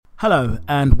Hello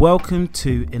and welcome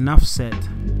to Enough Said,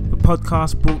 a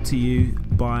podcast brought to you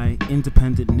by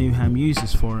Independent Newham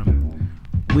Users Forum.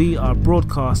 We are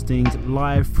broadcasting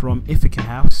live from Ithaca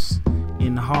House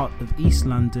in the heart of East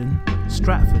London,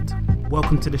 Stratford.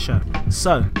 Welcome to the show.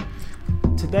 So,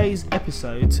 today's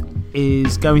episode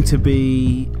is going to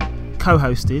be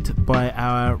co-hosted by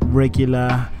our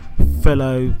regular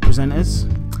fellow presenters,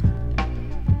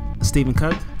 Stephen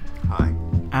Coate. Hi.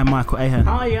 And Michael Ahern.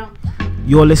 Hiya.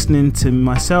 You're listening to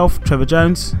myself, Trevor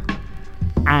Jones,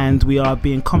 and we are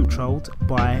being controlled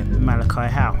by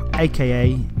Malachi Howe,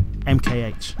 aka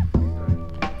MKH.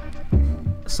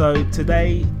 So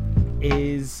today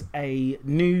is a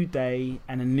new day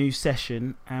and a new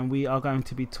session, and we are going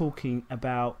to be talking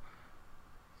about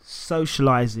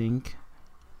socializing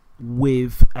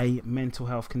with a mental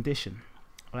health condition.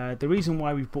 The reason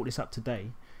why we've brought this up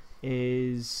today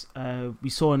is we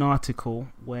saw an article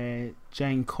where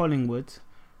Jane Collingwood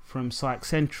from Psych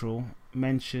Central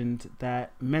mentioned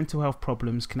that mental health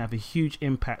problems can have a huge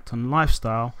impact on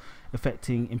lifestyle,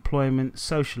 affecting employment,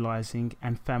 socializing,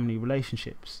 and family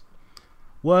relationships.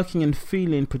 Working and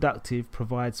feeling productive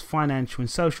provides financial and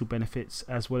social benefits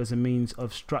as well as a means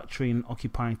of structuring and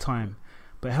occupying time.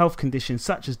 But health conditions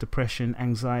such as depression,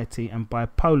 anxiety, and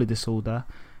bipolar disorder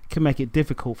can make it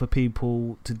difficult for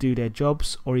people to do their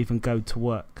jobs or even go to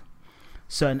work.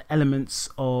 Certain elements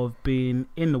of being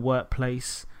in the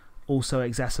workplace also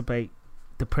exacerbate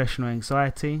depression or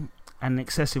anxiety, and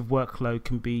excessive workload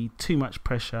can be too much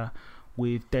pressure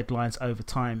with deadlines over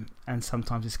time, and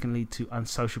sometimes this can lead to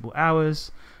unsociable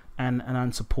hours and an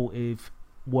unsupportive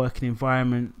working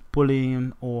environment,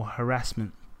 bullying or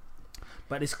harassment.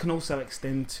 But this can also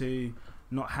extend to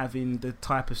not having the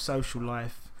type of social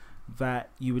life that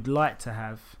you would like to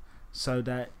have, so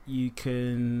that you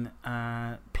can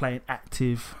play an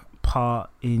active part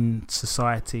in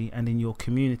society and in your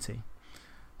community.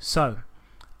 So,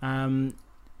 do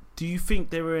you think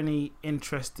there are any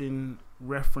interesting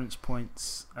reference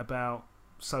points about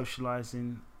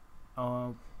socializing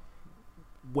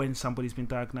when somebody's been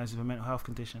diagnosed with a mental health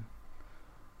condition?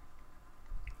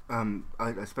 I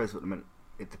suppose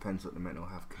it depends what the mental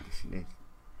health condition is.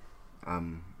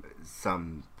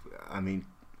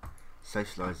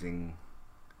 Socializing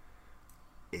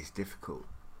is difficult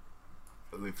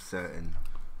with certain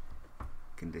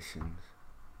conditions,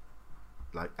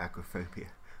 like agoraphobia,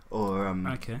 or I don't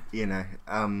know.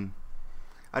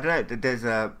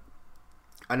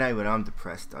 I know when I'm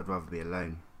depressed, I'd rather be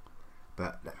alone,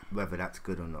 but whether that's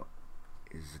good or not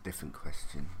is a different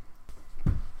question.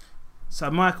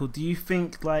 So, Michael, do you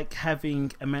think like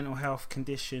having a mental health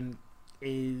condition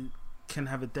can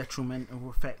have a detrimental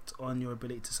effect on your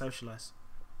ability to socialise?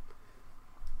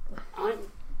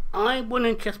 I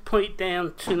wouldn't just put it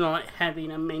down to like having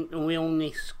a mental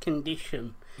illness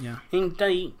condition. Yeah.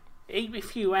 Indeed, even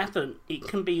if you haven't, it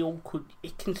can be awkward.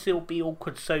 It can still be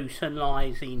awkward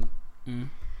socialising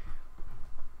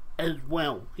as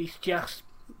well. It's just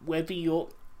whether you're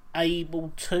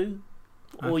able to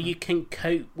or you can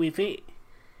cope with it.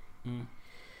 I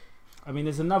mean,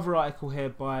 there's another article here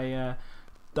by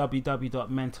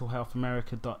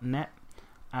www.mentalhealthamerica.net,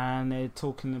 and they're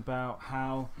talking about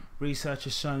how research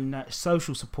has shown that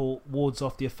social support wards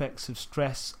off the effects of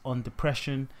stress on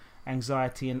depression,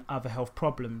 anxiety, and other health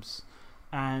problems.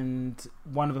 And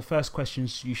one of the first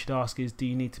questions you should ask is, do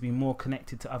you need to be more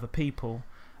connected to other people?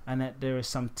 And that there are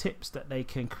some tips that they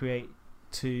can create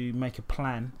to make a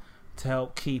plan to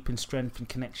help keep and strengthen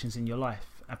connections in your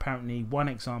life. Apparently, one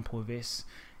example of this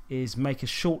is make a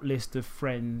short list of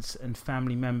friends and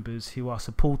family members who are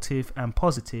supportive and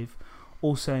positive.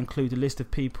 Also include a list of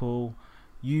people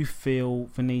you feel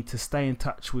the need to stay in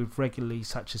touch with regularly,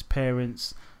 such as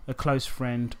parents, a close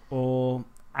friend, or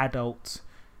adult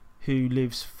who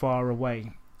lives far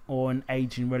away, or an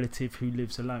aging relative who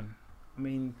lives alone. I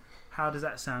mean, how does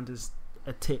that sound as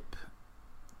a tip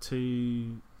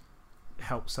to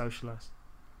help socialise?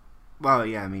 Well,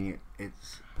 yeah, I mean,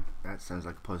 that sounds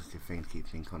like a positive thing to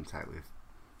keep in contact with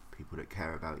people that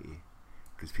care about you,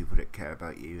 because people that care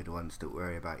about you are the ones that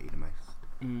worry about you the most.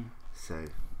 So,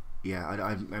 yeah,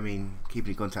 I mean,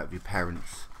 keeping in contact with your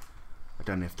parents, I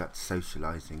don't know if that's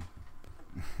socialising.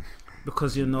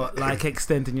 Because you're not like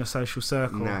extending your social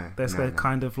circle. No, There's no.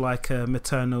 kind of like a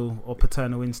maternal or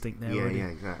paternal instinct there. Yeah, already. yeah,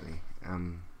 exactly.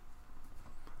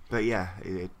 But yeah,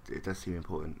 it does seem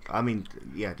important. I mean,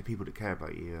 yeah, the people that care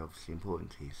about you are obviously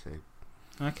important to you. So.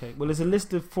 Okay, well, there's a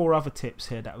list of 4 other tips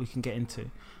here that we can get into.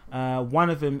 One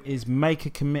of them is make a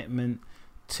commitment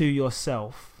to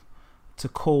yourself to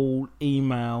call,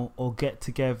 email, or get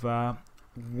together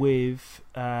with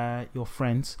your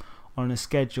friends on a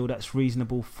schedule that's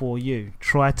reasonable for you.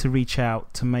 Try to reach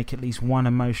out to make at least one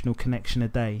emotional connection a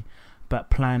day, but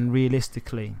plan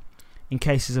realistically. In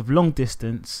cases of long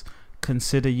distance,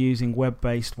 consider using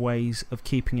web-based ways of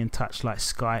keeping in touch like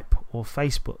Skype or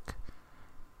Facebook.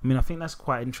 I mean, I think that's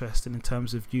quite interesting in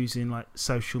terms of using like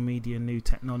social media, new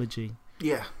technology,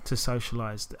 to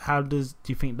socialise. How do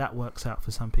you think that works out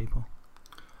for some people?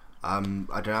 I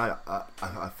don't know.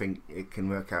 I think it can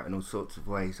work out in all sorts of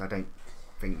ways. I don't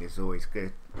think it's always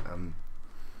good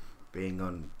being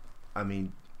on. I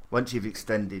mean, once you've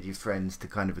extended your friends to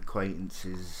kind of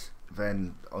acquaintances,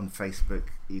 then on Facebook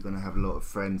you're going to have a lot of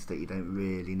friends that you don't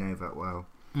really know that well,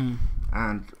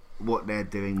 and what they're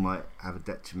doing might have a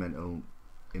detrimental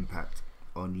impact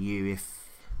on you if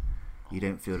you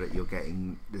don't feel that you're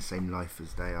getting the same life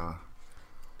as they are,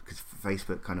 because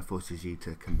Facebook kind of forces you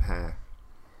to compare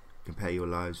your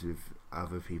lives with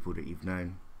other people that you've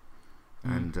known,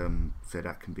 and so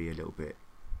that can be a little bit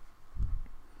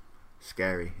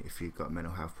scary if you've got a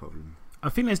mental health problem. I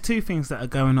think there's two things that are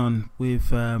going on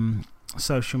with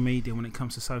social media when it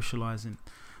comes to socialising.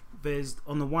 There's,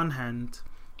 on the one hand,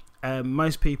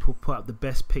 most people put up the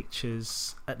best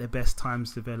pictures at their best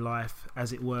times of their life,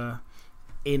 as it were,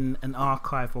 in an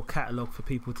archive or catalogue for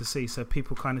people to see. So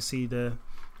people kind of see the,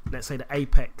 let's say, the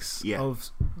apex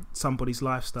of somebody's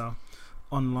lifestyle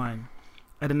online.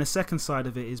 And then the second side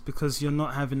of it is because you're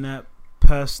not having that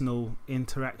personal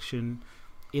interaction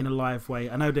in a live way.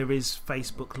 I know there is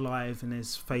Facebook Live and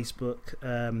there's Facebook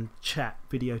chat,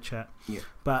 video chat,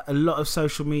 but a lot of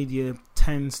social media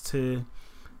tends to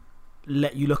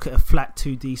let you look at a flat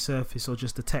 2D surface or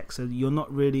just a text, so you're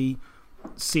not really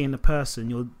seeing the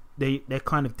person. They're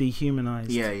kind of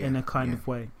dehumanized in a kind of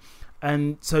way.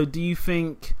 And so do you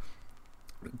think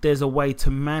there's a way to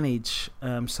manage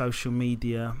social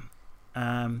media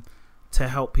to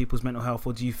help people's mental health,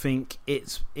 or do you think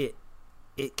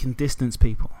it can distance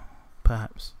people,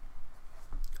 perhaps?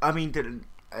 I mean,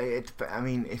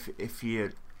 if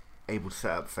you're able to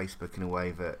set up Facebook in a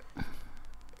way that,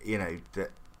 you know,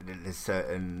 that there's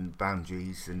certain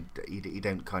boundaries and you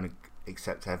don't kind of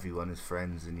accept everyone as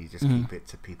friends and you just keep it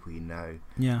to people you know,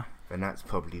 then that's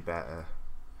probably better.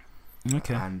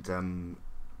 Okay. And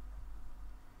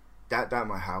that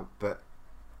might help, but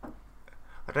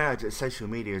I don't know. Social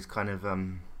media is kind of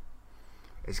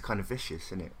vicious,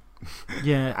 isn't it?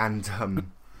 Yeah. And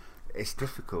it's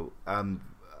difficult. I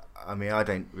mean, I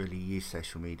don't really use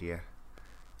social media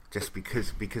just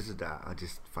because of that. I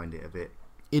just find it a bit.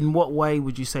 In what way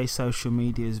would you say social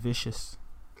media is vicious?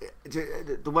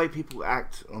 The way people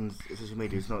act on social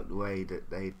media is not the way that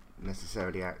they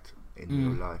necessarily act in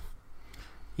real life.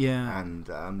 Yeah.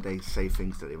 And they say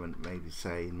things that they wouldn't maybe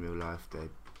say in real life.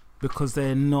 Because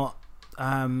they're not.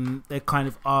 They're kind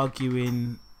of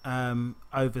arguing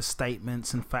over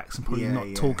statements and facts, and probably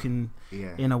not talking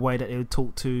in a way that they would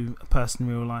talk to a person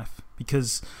in real life.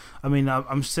 Because I mean,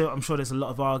 I'm sure there's a lot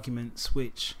of arguments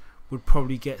which would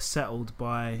probably get settled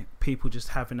by people just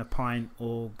having a pint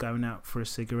or going out for a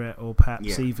cigarette, or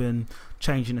perhaps even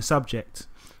changing the subject.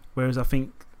 Whereas I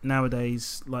think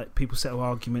nowadays, like, people settle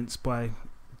arguments by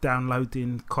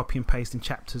downloading, copy and pasting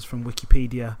chapters from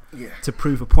Wikipedia to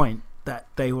prove a point that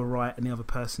they were right and the other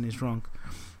person is wrong.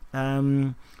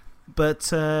 But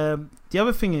the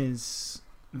other thing is,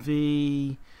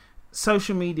 the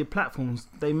social media platforms,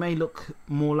 they may look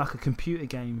more like a computer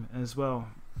game as well,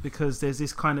 because there's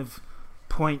this kind of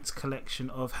points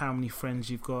collection of how many friends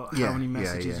you've got, how many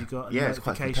messages you've got, and it's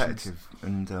quite notifications. competitive,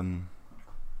 and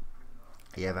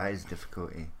that is a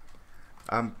difficulty.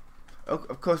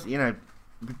 Of course, you know,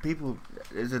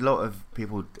 there's a lot of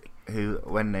people who,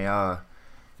 when they are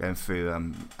going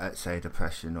through, let's say,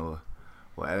 depression or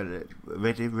whatever,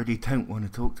 really don't want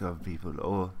to talk to other people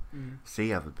or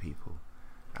see other people,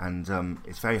 and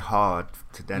it's very hard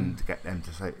to get them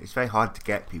to say. It's very hard to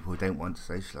get people who don't want to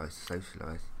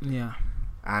socialise. Yeah.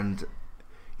 And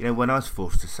you know, when I was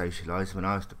forced to socialise, when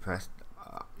I was depressed,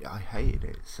 I hated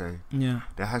it. So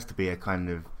there has to be a kind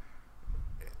of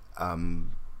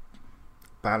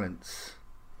balance.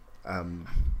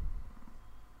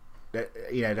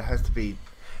 There has to be.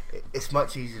 It's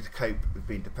much easier to cope with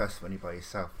being depressed when you're by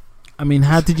yourself. I mean,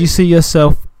 how did you see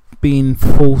yourself being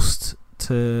forced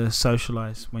to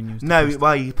socialise when you was depressed?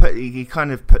 Well, you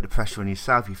kind of put the pressure on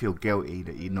yourself. You feel guilty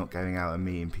that you're not going out and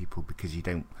meeting people because you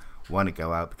don't want to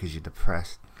go out because you're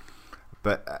depressed.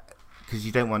 But because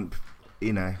you don't want,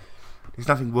 there's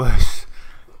nothing worse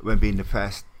when being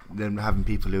depressed than having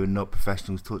people who are not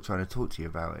professionals trying to talk to you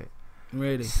about it.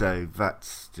 Really? So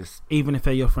that's just... Even if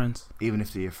they're your friends? Even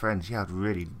if they're your friends, I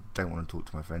really don't want to talk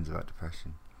to my friends about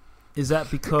depression. Is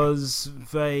that because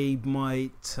they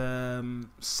might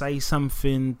say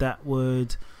something that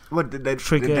would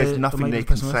trigger? There's nothing make they the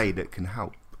can person say that can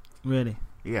help. Really?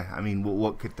 Yeah, I mean,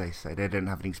 what could they say? They don't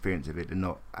have an experience of it. They're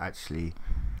not actually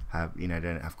have, they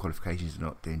don't have qualifications. They're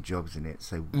not doing jobs in it.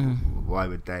 So why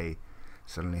would they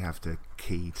suddenly have to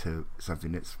key to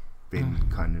something that's been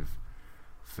kind of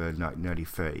for like nearly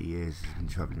 30 years and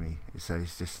troubling me? So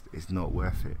it's not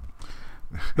worth it.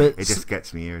 But it just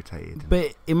gets me irritated.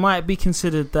 But it might be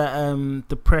considered that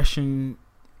depression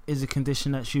is a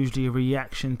condition that's usually a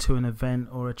reaction to an event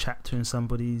or a chapter in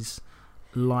somebody's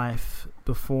life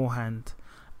beforehand,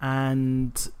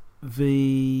 and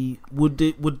would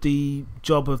the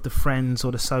job of the friends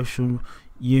or the social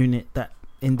unit that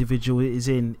individual is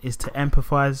in is to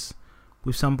empathise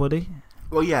with somebody.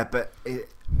 Well, yeah, but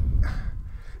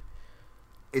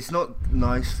it's not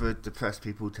nice for depressed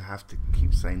people to have to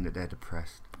keep saying that they're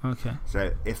depressed. Okay.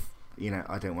 So if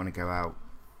I don't want to go out,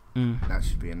 that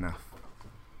should be enough.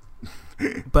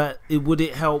 But would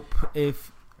it help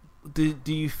if? Do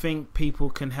you think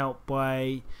people can help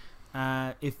by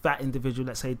if that individual,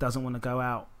 let's say, doesn't want to go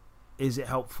out? Is it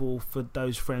helpful for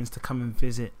those friends to come and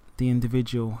visit the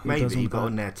individual who doesn't maybe, go but out?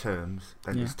 on their terms,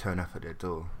 then just turn up at their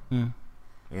door.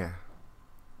 Yeah.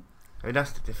 I mean,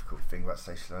 that's the difficult thing about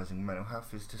socialising. Mental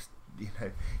health is just, you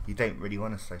don't really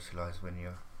want to socialise when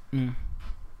you're...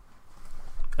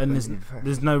 And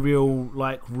there's no real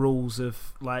rules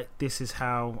of this is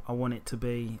how I want it to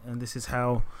be and this is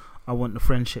how I want the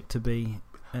friendship to be.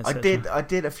 I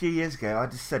did a few years ago. I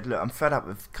just said, look, I'm fed up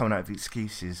with coming out with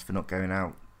excuses for not going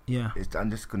out. Yeah. I'm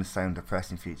just going to say I'm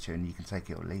depressed in future and you can take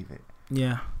it or leave it.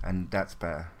 Yeah. And that's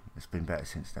better. It's been better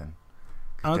since then.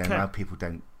 Okay. Now people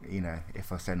don't,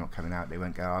 if I say not coming out, they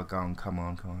won't go, oh, go on, come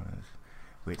on.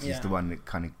 Which is the one that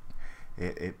kind of,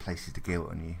 it places the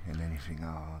guilt on you, and then you think,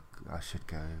 oh, I should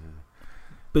go.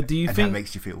 But do you think that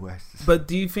makes you feel worse? But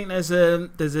do you think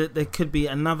there could be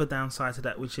another downside to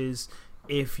that, which is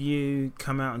if you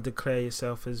come out and declare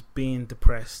yourself as being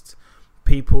depressed,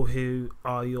 people who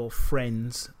are your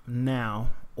friends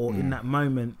now or in that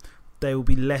moment, they will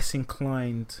be less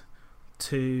inclined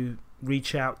to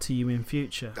reach out to you in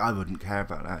future? I wouldn't care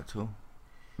about that at all.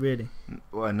 Really?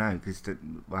 Well, no, because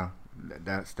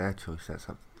that's their choice. That's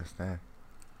their.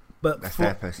 But that's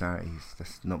their personalities.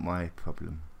 That's not my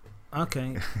problem.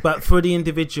 Okay, but for the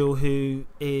individual who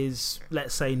is,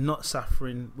 let's say, not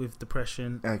suffering with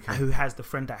depression, who has the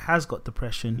friend that has got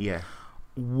depression,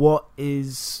 what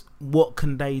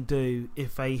can they do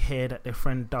if they hear that their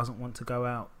friend doesn't want to go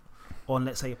out on,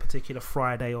 let's say, a particular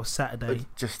Friday or Saturday?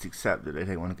 But just accept that they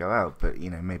don't want to go out, but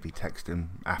maybe text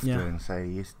them after and say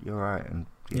you're right and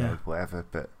whatever.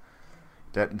 But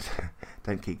don't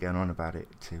keep going on about it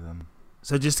to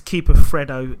So just keep a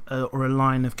thread or a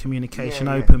line of communication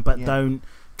open, but don't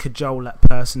cajole that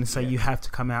person and say you have to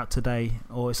come out today,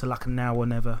 or it's a now or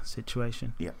never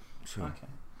situation. Yeah, sure. Okay.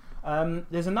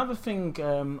 There's another thing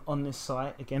on this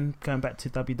site, again, going back to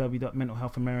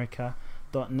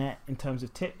www.mentalhealthamerica.net in terms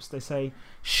of tips. They say,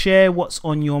 share what's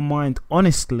on your mind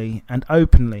honestly and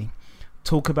openly.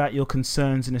 Talk about your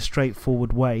concerns in a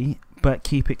straightforward way, but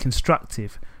keep it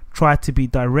constructive. Try to be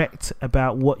direct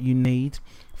about what you need.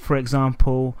 For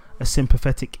example, a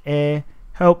sympathetic ear,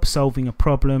 help solving a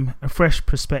problem, a fresh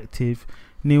perspective,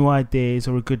 new ideas,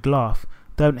 or a good laugh.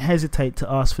 Don't hesitate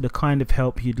to ask for the kind of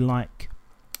help you'd like.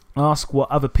 Ask what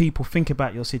other people think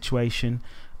about your situation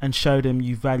and show them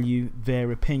you value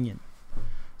their opinion.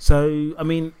 So, I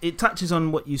mean, it touches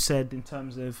on what you said in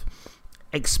terms of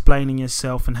explaining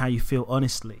yourself and how you feel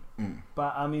honestly.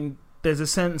 But, I mean, there's a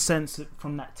sense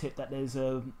from that tip that there's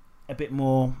a bit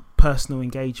more personal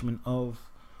engagement of,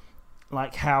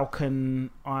 how can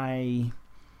I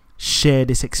share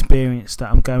this experience that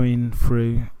I'm going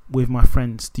through with my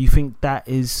friends? Do you think that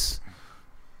is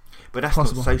But that's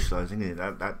possible? Not socialising, is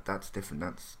it? That's different.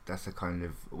 That's a kind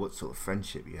of what sort of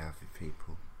friendship you have with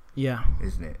people. Yeah.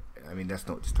 Isn't it? I mean, that's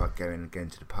not just like going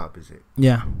to the pub, is it?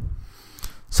 Yeah.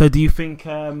 So do you think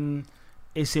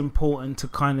it's important to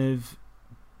kind of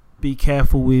be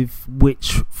careful with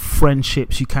which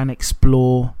friendships you can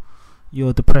explore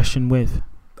your depression with?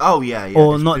 Oh yeah.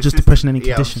 Or not just depression, any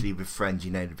condition. Obviously with friends,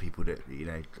 the people that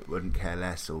wouldn't care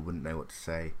less or wouldn't know what to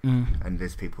say, and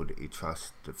there's people that you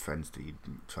trust, the friends that you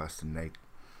trust, and they,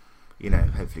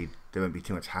 hopefully there won't be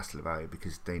too much hassle about it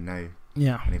because they know,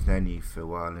 and they've known you for a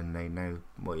while and they know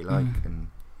what you like. And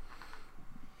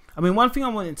I mean, one thing I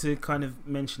wanted to kind of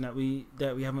mention that we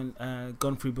haven't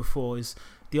gone through before is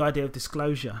the idea of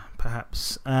disclosure.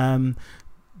 Perhaps,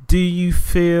 do you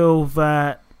feel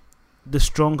that the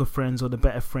stronger friends or the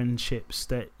better friendships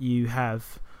that you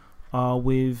have are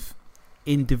with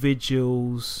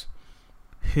individuals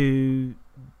who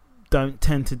don't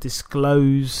tend to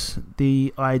disclose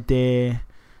the idea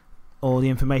or the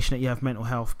information that you have mental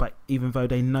health, but even though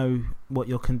they know what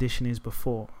your condition is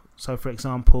before. So, for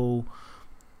example,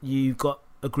 you've got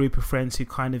a group of friends who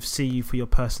kind of see you for your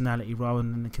personality rather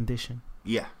than the condition.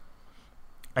 Yeah.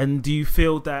 And do you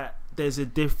feel that there's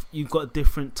you've got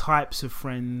different types of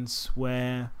friends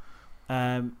where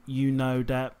you know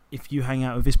that if you hang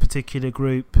out with this particular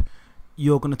group,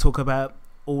 you're going to talk about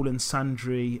all and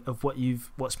sundry of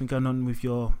what's been going on with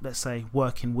your, let's say,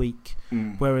 working week,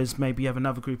 whereas maybe you have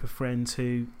another group of friends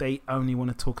who they only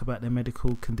want to talk about their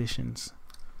medical conditions?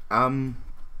 I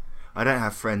don't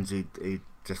have friends who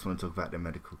just want to talk about their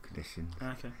medical conditions.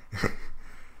 Okay.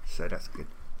 So that's good.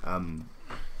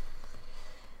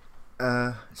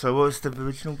 So what was the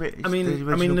original bit?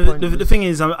 The thing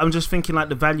is, I'm just thinking like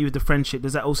the value of the friendship.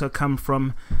 Does that also come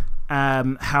from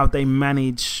how they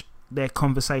manage their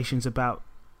conversations about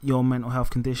your mental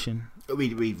health condition?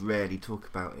 We rarely talk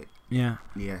about it. Yeah.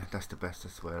 Yeah, that's the best.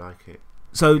 That's the way I like it.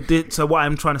 So what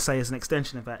I'm trying to say as an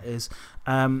extension of that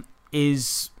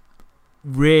is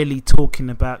really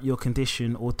talking about your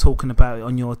condition or talking about it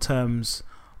on your terms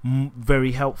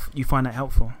very helpful. You find that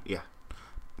helpful? Yeah.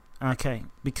 Okay,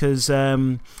 because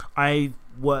I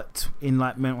worked in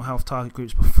like mental health target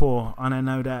groups before, and I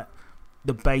know that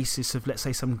the basis of, let's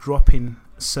say, some drop-in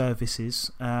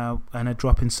services and a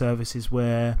drop-in services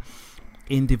where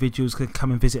individuals could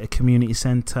come and visit a community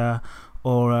centre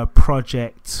or a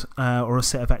project or a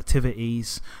set of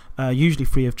activities, usually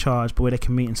free of charge, but where they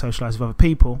can meet and socialise with other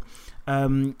people.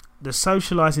 The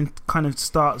socialising kind of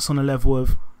starts on a level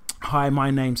of, hi, my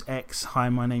name's X, hi,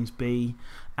 my name's B,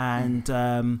 and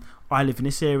I live in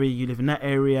this area, you live in that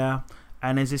area,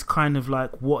 and there's this kind of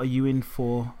like, what are you in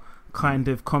for kind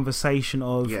of conversation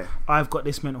of, I've got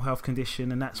this mental health condition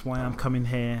and that's why I'm coming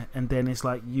here, and then it's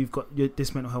like, you've got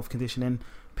this mental health condition, and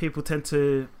people tend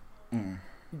to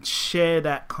share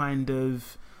that kind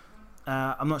of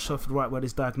I'm not sure if the right word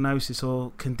is diagnosis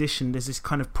or condition. There's this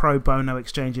kind of pro bono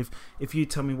exchange of, if you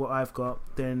tell me what I've got,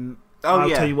 then I'll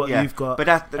tell you what you've got. But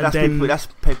that's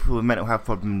people with mental health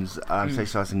problems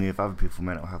socialising with other people with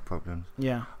mental health problems.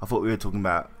 Yeah. I thought we were talking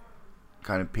about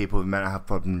kind of people with mental health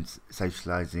problems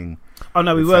socialising. Oh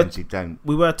no, we were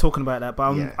talking about that, but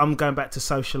I'm going back to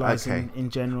socialising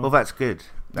in general. Well, that's good.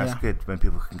 That's good when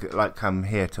people can like come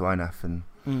here to INAF and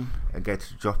go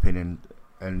to drop in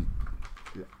and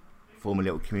form a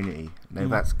little community. No,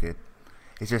 that's good.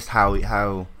 It's just how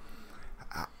you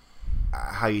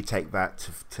take that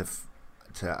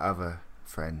to other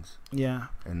friends. Yeah.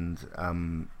 And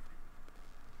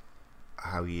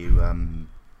how you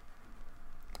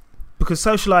because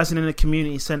socialising in a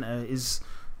community centre is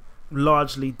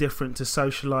largely different to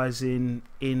socialising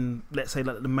in, let's say,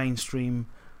 like the mainstream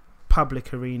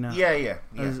public arena.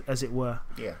 As it were.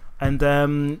 Yeah. And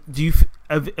do you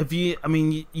have you? I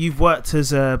mean, you've worked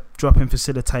as a drop-in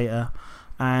facilitator,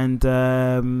 and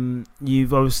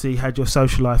you've obviously had your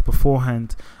social life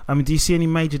beforehand. I mean, do you see any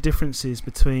major differences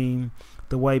between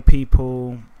the way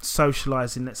people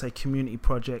socialise in, let's say, community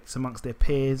projects amongst their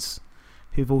peers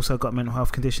who've also got a mental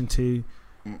health condition to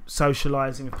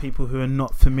socialising with people who are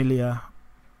not familiar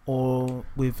or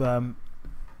with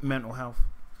mental health?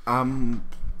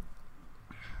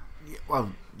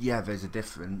 Well, yeah, there's a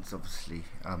difference, obviously.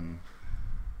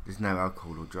 There's no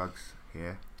alcohol or drugs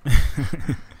here.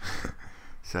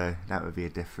 So that would be a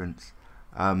difference.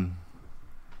 Some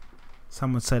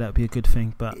would say that would be a good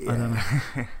thing, but I don't know.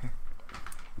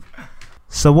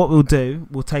 So what we'll do,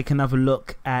 we'll take another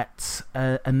look at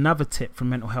another tip from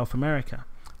Mental Health America.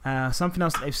 Something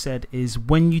else that they've said is,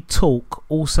 when you talk,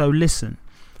 also listen.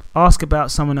 Ask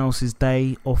about someone else's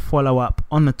day or follow up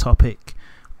on the topic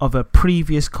of a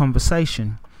previous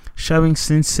conversation. Showing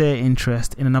sincere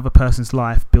interest in another person's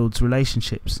life builds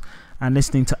relationships, and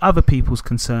listening to other people's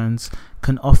concerns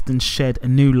can often shed a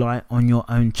new light on your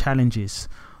own challenges.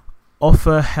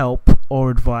 Offer help or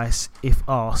advice if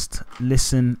asked.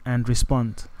 Listen and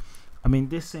respond. I mean,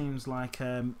 this seems like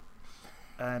the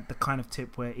kind of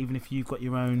tip where even if you've got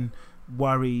your own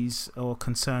worries or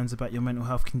concerns about your mental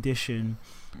health condition,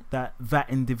 that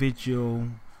individual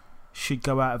should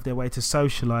go out of their way to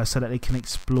socialise so that they can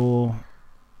explore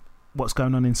what's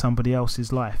going on in somebody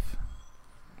else's life.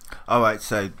 All right,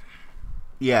 so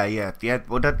yeah.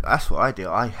 Well, that's what I do.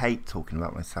 I hate talking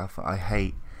about myself. I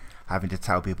hate having to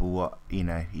tell people what, you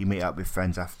meet up with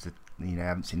friends after,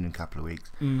 haven't seen them in a couple of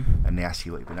weeks, and they ask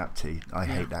you what you've been up to. I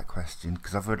hate that question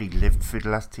because I've already lived through the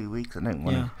last 2 weeks. I don't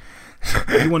want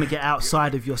to. You want to get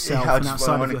outside of yourself and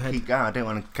outside of your head. Keep going. I don't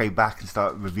want to go back and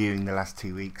start reviewing the last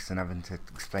 2 weeks and having to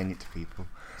explain it to people.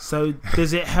 So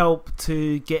does it help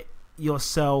to get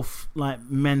yourself like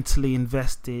mentally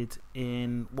invested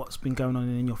in what's been going on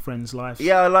in your friends' lives?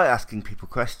 Yeah, I like asking people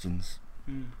questions,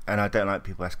 and I don't like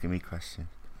people asking me questions.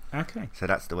 Okay. So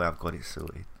that's the way I've got it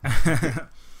sorted.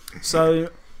 So,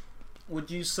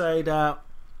 would you say that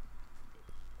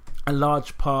a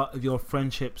large part of your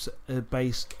friendships are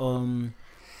based on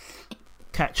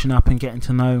catching up and getting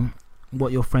to know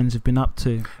what your friends have been up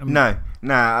to? No.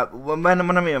 When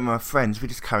I meet my friends, we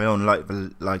just carry on like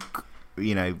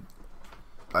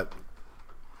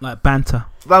banter.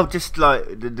 Well, just like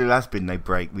there has been no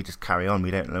break. We just carry on.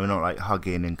 We're not like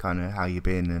hugging and kind of how you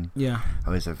been and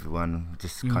how is everyone. We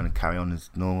just kind of carry on as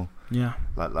normal. Yeah.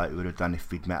 Like we would have done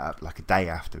if we'd met up like a day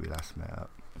after we last met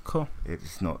up. Cool.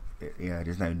 It's not.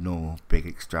 There's no normal big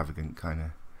extravagant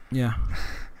kind of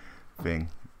thing.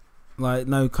 Like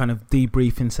no kind of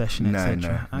debriefing session,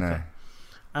 etc.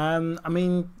 No. I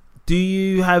mean, do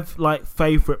you have like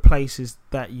favourite places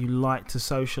that you like to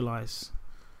socialise?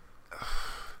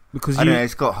 Because I don't know,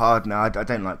 it's got hard now. I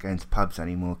don't like going to pubs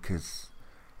anymore because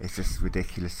it's just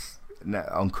ridiculous.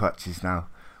 On crutches now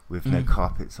with no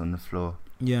carpets on the floor.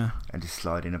 Yeah. And just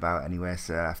sliding about anywhere.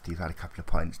 So after you've had a couple of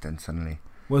pints, then suddenly.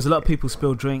 Well, a lot of people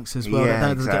spill drinks as well.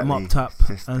 That doesn't get mopped up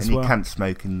and you can't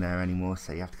smoke in there anymore,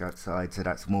 so you have to go outside. So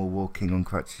that's more walking on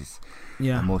crutches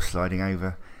and more sliding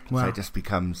over. Wow. So it just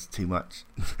becomes too much.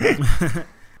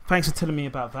 Thanks for telling me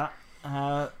about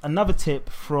that. Another tip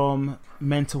from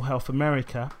Mental Health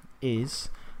America is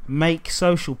make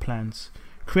social plans.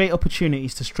 Create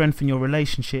opportunities to strengthen your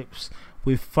relationships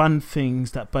with fun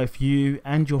things that both you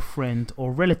and your friend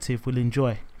or relative will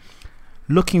enjoy.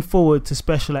 Looking forward to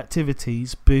special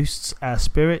activities boosts our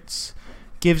spirits,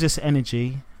 gives us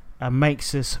energy, and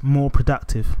makes us more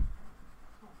productive.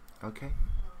 Okay.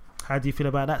 How do you feel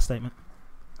about that statement?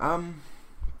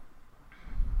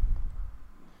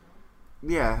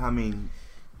 Yeah, I mean,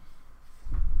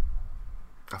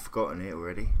 I've forgotten it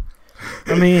already.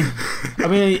 I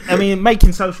mean,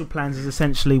 making social plans is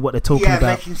essentially what they're talking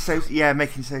about. Making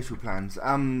social plans.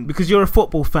 Because you're a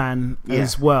football fan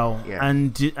as well,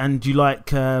 and you like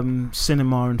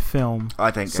cinema and film.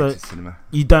 I don't go to cinema.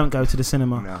 You don't go to the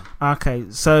cinema. No. Okay,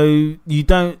 so you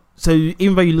don't. So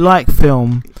even though you like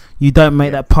film, you don't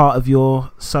make that part of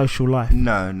your social life.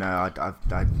 No,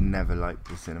 I've never liked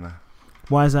the cinema.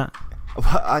 Why is that?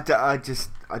 I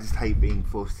just hate being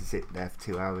forced to sit there for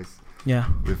 2 hours. Yeah.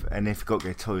 And if I've got to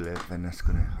go to the toilet, then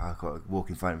I've got to walk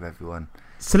in front of everyone.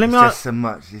 So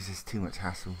it's just too much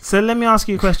hassle. So let me ask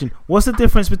you a question. What's the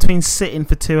difference between sitting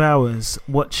for 2 hours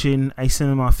watching a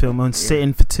cinema film and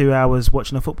sitting for 2 hours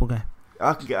watching a football game?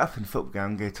 I can get up in the football game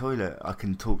and go to the toilet. I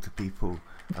can talk to people.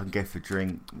 I can go for a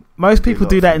drink. Most people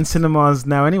do that in cinemas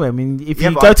now anyway. I mean, if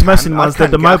you go to most cinemas,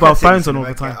 the mobile phone's on all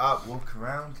the time. Get up, walk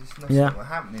around, it's not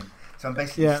happening. So I'm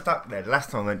basically stuck there. The last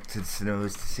time I went to the cinema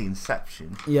was to see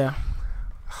Inception. Yeah.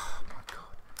 Oh my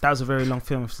god. That was a very long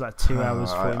film. It was like 2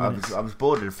 hours, 40 minutes. I was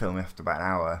bored of the film after about an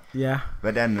hour. Yeah.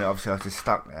 But then obviously I was just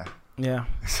stuck there. Yeah.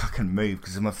 So I couldn't move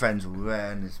because my friends were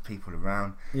there and there's people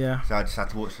around. Yeah. So I just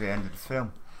had to watch the end of the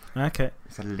film. Okay.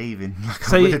 Instead of leaving.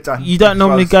 So you don't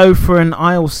normally go for an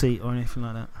aisle seat or anything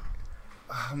like that?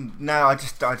 No, I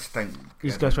just don't. You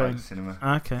just go straight in the cinema.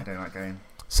 Okay. I don't like going.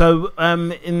 So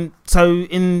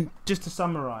in just to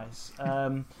summarise,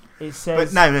 it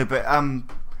says.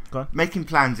 But making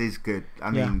plans is good.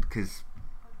 I mean, because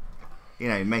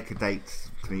make a date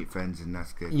to meet friends and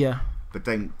that's good. Yeah. But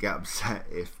don't get upset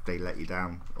if they let you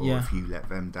down or if you let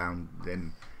them down.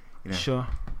 Then Sure.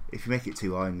 If you make it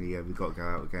too early, we've got to go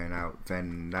out, we're going out,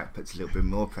 then that puts a little bit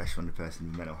more pressure on the person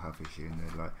with mental health issue. And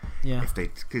they're like,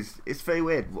 because it's very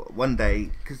weird. One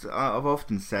day, because I've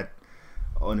often said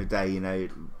on a day,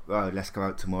 let's go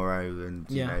out tomorrow and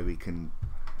we can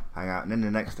hang out. And then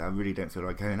the next day, I really don't feel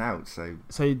like going out. So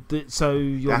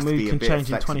your mood can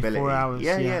change in 24 hours.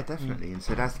 Yeah, definitely. And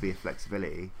so there has to be a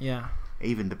flexibility. Yeah.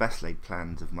 Even the best laid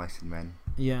plans of mice and men.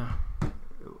 Yeah.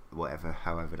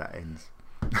 However that ends.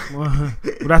 Well,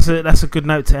 that's a good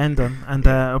note to end on, and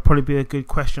it'll probably be a good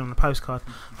question on the postcard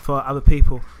for other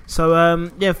people. So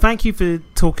thank you for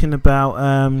talking about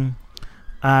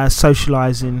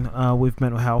socialising with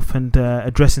mental health and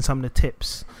addressing some of the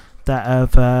tips that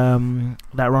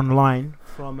that are online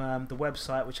from the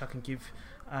website, which I can give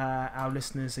our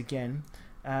listeners again.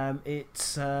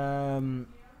 It's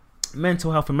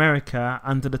Mental Health America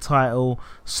under the title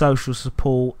Social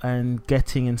Support and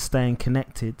Getting and Staying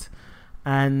Connected.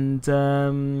 And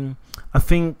I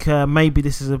think maybe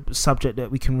this is a subject that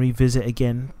we can revisit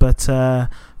again. But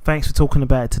thanks for talking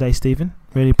about it today, Stephen.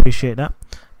 Really appreciate that.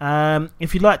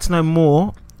 If you'd like to know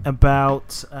more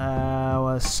about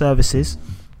our services,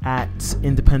 at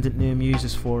Independent New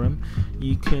Users Forum.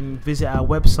 You can visit our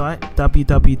website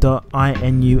www.inuf.org.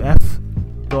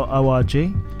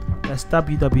 That's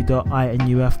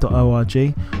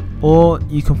www.inuf.org. Or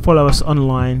you can follow us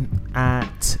online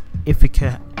at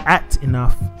Ithaca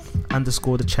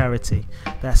 @enough_the charity.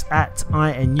 That's at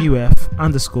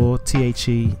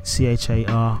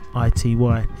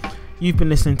INUF_THECHARITY. You've been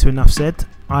listening to Enough Said.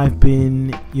 I've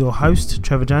been your host,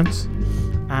 Trevor Jones,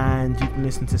 and you've been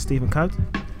listening to Stephen Code.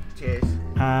 Cheers.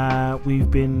 We've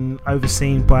been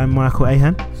overseen by Michael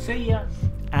Ahan. See ya.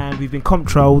 And we've been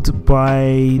controlled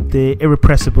by the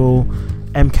irrepressible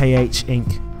MKH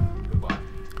Inc. Goodbye.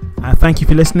 Thank you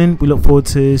for listening. We look forward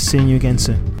to seeing you again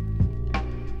soon.